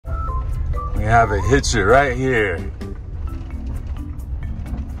have a hitcher right here.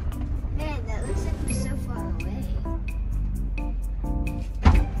 Man, that looks like we're so far away.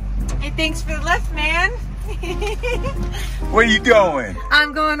 Hey, thanks for the lift, man. Where you going?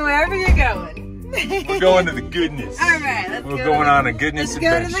 I'm going wherever you're going. We're going to the goodness. All right, let's go. We're going on a goodness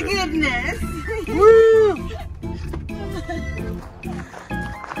adventure. Let's go to the goodness. Woo!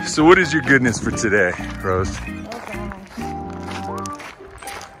 So what is your goodness for today, Rose? Oh gosh.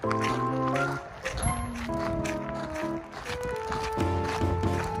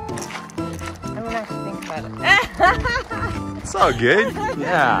 I'm gonna have to think about it. It's all good.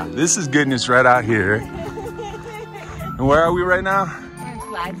 Yeah, this is goodness right out here. And where are we right now? In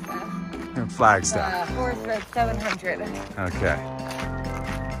Flagstaff. In Flagstaff. Forest Road 700. Okay.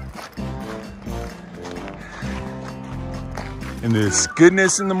 And this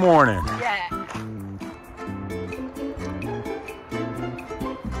goodness in the morning. Yeah.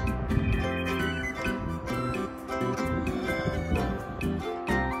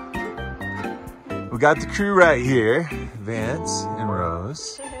 We got the crew right here, Vance and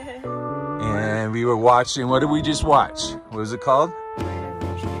Rose. And we were watching, what did we just watch? What was it called?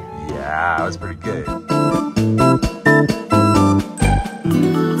 Yeah, that was pretty good.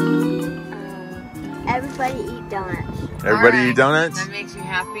 Everybody eat donuts. Everybody All eat right. donuts? That makes you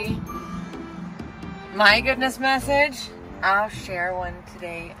happy. My goodness message, I'll share one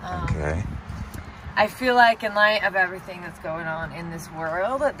today. Okay. I feel like in light of everything that's going on in this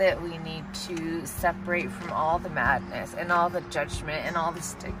world that we need to separate from all the madness and all the judgment and all the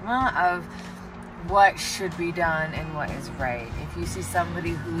stigma of what should be done and what is right. If you see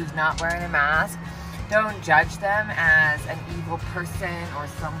somebody who's not wearing a mask, don't judge them as an evil person or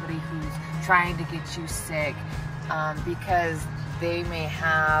somebody who's trying to get you sick because they may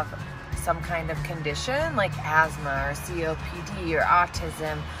have some kind of condition like asthma or COPD or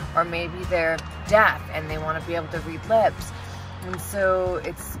autism, or maybe they're deaf and they want to be able to read lips. And so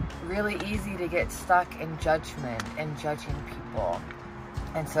it's really easy to get stuck in judgment and judging people.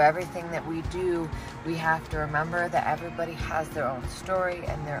 And so everything that we do, we have to remember that everybody has their own story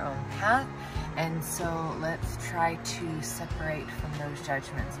and their own path. And so let's try to separate from those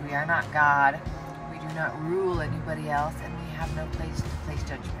judgments. We are not God. We do not rule anybody else, and we have no place to place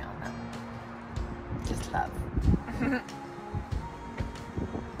judgment on them. Just love.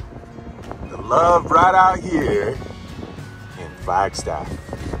 The love right out here in Flagstaff.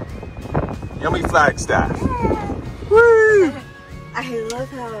 Yummy Flagstaff. Woo! I love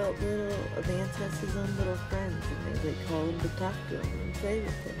how little Vance has his own little friends, and they like call him to talk to him and play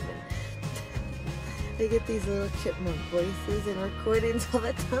with him. And they get these little chipmunk voices and recordings all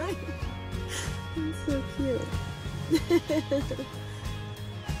the time. It's so cute.